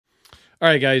All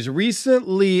right, guys.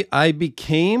 Recently, I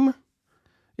became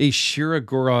a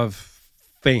Shirogorov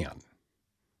fan.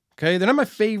 Okay, they're not my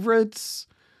favorites.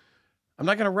 I'm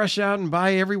not going to rush out and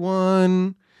buy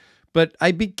everyone, but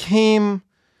I became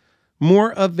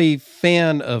more of a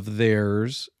fan of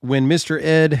theirs when Mr.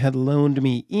 Ed had loaned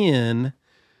me in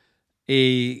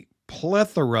a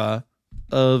plethora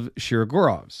of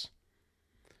Shirogorovs.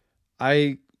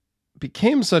 I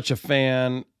became such a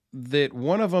fan that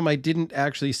one of them I didn't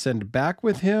actually send back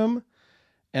with him,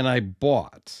 and I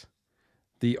bought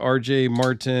the R.J.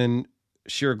 Martin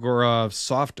Shirogorov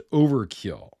Soft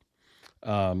Overkill.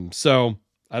 So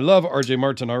I love R.J.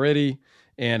 Martin already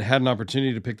and had an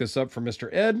opportunity to pick this up from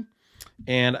Mr. Ed,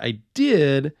 and I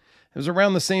did. It was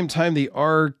around the same time the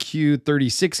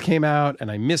RQ36 came out,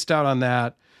 and I missed out on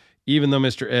that, even though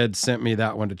Mr. Ed sent me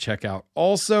that one to check out.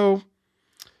 Also,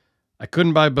 I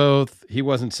couldn't buy both. He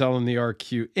wasn't selling the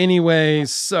RQ anyway,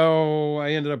 so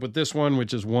I ended up with this one,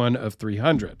 which is one of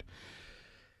 300.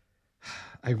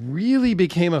 I really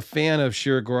became a fan of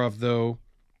Shirogorov, though,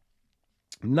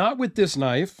 not with this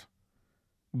knife,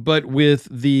 but with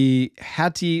the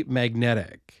Hattie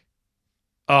Magnetic.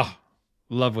 Oh,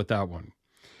 love with that one.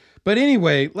 But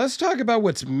anyway, let's talk about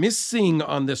what's missing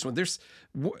on this one. There's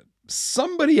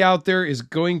somebody out there is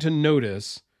going to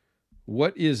notice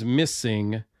what is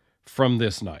missing from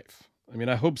this knife. I mean,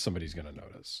 I hope somebody's going to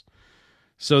notice.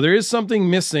 So there is something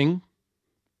missing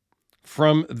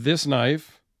from this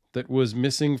knife that was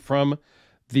missing from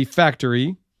the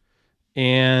factory,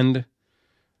 and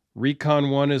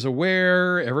Recon 1 is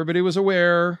aware, everybody was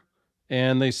aware,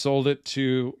 and they sold it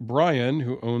to Brian,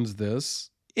 who owns this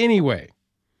anyway.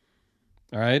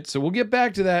 All right, so we'll get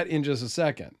back to that in just a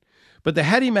second. But the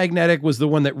Hattie Magnetic was the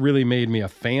one that really made me a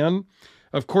fan.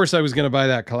 Of course, I was going to buy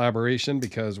that collaboration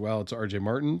because, well, it's R.J.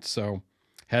 Martin, so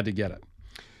had to get it.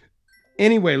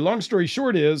 Anyway, long story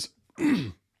short is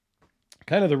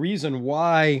kind of the reason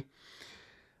why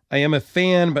I am a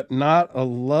fan but not a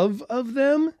love of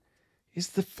them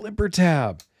is the flipper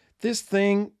tab. This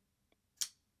thing,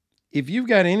 if you've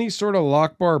got any sort of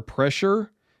lock bar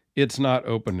pressure, it's not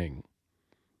opening.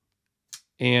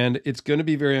 And it's going to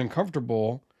be very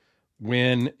uncomfortable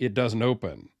when it doesn't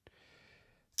open.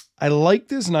 I like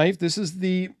this knife. This is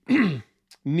the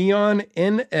Neon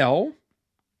NL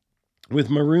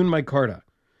with maroon micarta.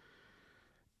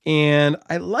 And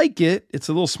I like it. It's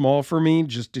a little small for me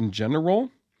just in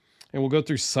general. And we'll go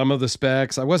through some of the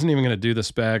specs. I wasn't even going to do the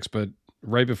specs, but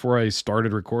right before I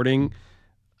started recording,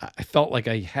 I felt like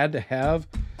I had to have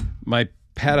my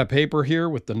pad of paper here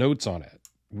with the notes on it,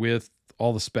 with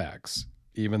all the specs,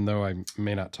 even though I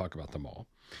may not talk about them all.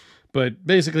 But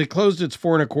basically, closed it's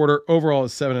 4 1/4. Overall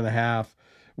is 7.5.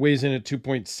 Weighs in at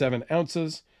 2.7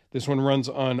 ounces. This one runs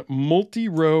on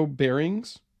multi-row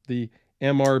bearings, the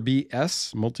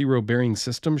MRBS, multi-row bearing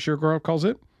system, Shirogorov calls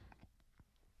it.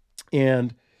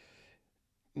 And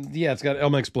yeah, it's got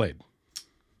Elmex blade.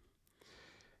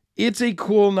 It's a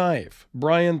cool knife.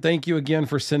 Brian, thank you again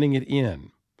for sending it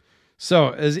in.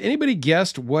 So, has anybody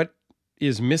guessed what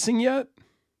is missing yet?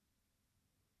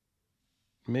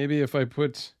 Maybe if I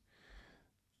put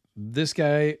this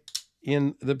guy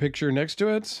in the picture next to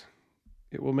it,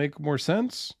 it will make more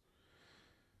sense.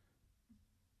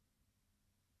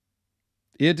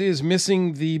 It is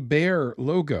missing the bear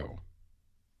logo.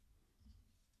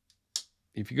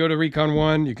 If you go to Recon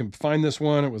 1, you can find this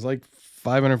one. It was like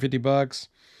 $550.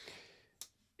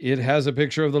 It has a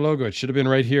picture of the logo. It should have been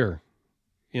right here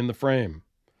in the frame,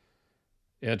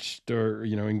 etched or,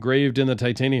 engraved in the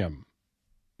titanium.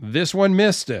 This one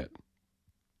missed it.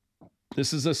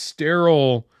 This is a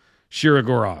sterile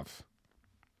Shirogorov.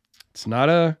 It's not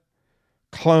a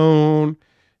clone.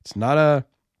 It's not a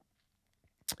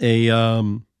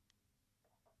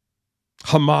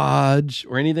homage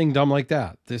or anything dumb like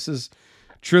that. This is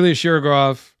truly a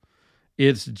Shirogorov.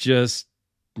 It's just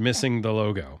missing the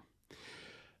logo.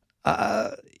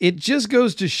 It just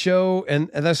goes to show, and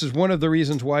this is one of the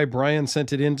reasons why Brian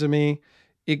sent it in to me.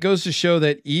 It goes to show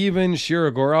that even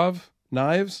Shirogorov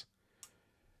knives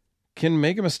can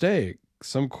make a mistake.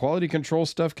 Some quality control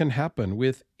stuff can happen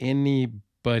with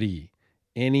anybody,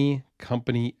 any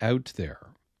company out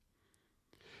there.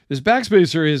 This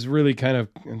backspacer is really kind of,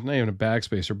 not even a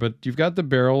backspacer, but you've got the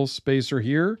barrel spacer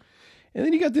here, and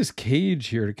then you got this cage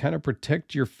here to kind of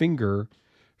protect your finger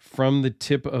from the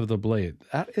tip of the blade.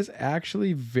 That is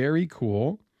actually very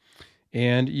cool.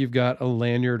 And you've got a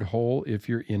lanyard hole if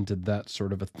you're into that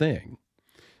sort of a thing.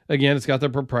 Again, it's got the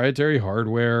proprietary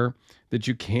hardware that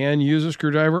you can use a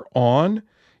screwdriver on.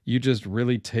 You just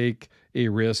really take a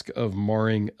risk of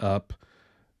marring up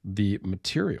the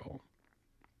material.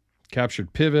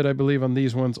 Captured pivot, I believe, on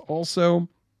these ones also.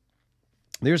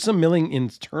 There's some milling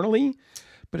internally,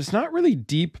 but it's not really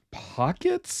deep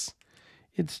pockets.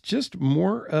 It's just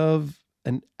more of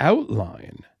an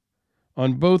outline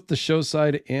on both the show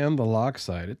side and the lock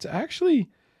side. It's actually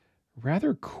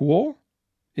rather cool.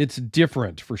 It's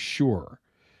different for sure.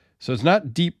 So it's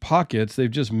not deep pockets.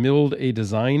 They've just milled a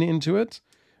design into it,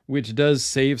 which does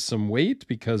save some weight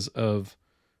because of,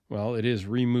 well, it is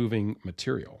removing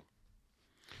material.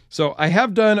 So I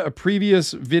have done a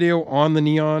previous video on the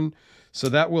Neon, so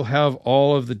that will have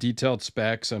all of the detailed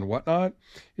specs and whatnot.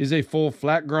 It is a full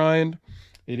flat grind.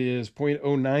 It is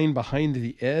 0.09 behind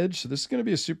the edge. So this is going to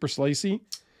be a super slicey.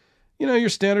 You know, your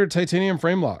standard titanium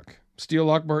frame lock, steel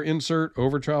lock bar insert,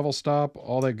 over travel stop,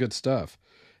 all that good stuff.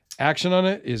 Action on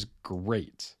it is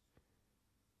great.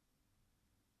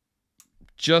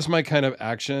 Just my kind of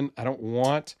action. I don't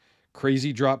want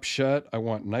crazy drop shut. I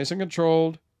want nice and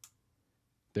controlled.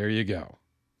 There you go.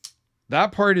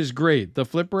 That part is great. The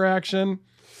flipper action.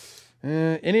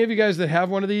 Any of you guys that have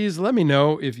one of these, let me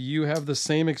know if you have the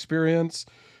same experience,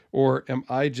 or am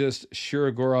I just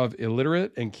Shirogorov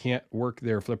illiterate and can't work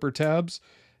their flipper tabs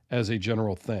as a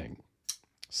general thing.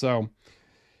 So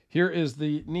here is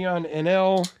the Neon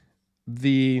NL,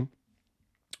 the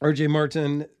RJ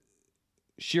Martin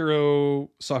Shiro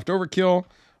Soft Overkill,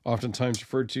 oftentimes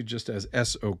referred to just as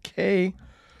SOK. Here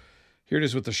it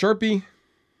is with the Sharpie,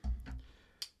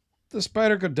 the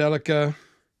Spyderco Delica,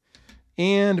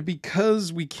 and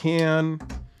because we can,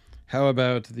 how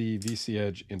about the VC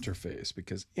Edge interface?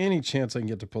 Because any chance I can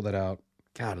get to pull that out,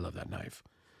 God, I love that knife.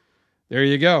 There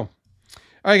you go.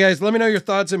 All right, guys, let me know your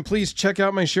thoughts, and please check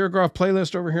out my Shirogorov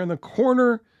playlist over here in the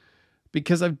corner,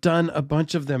 because I've done a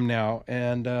bunch of them now,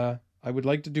 and I would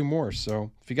like to do more.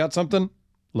 So if you got something,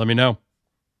 let me know.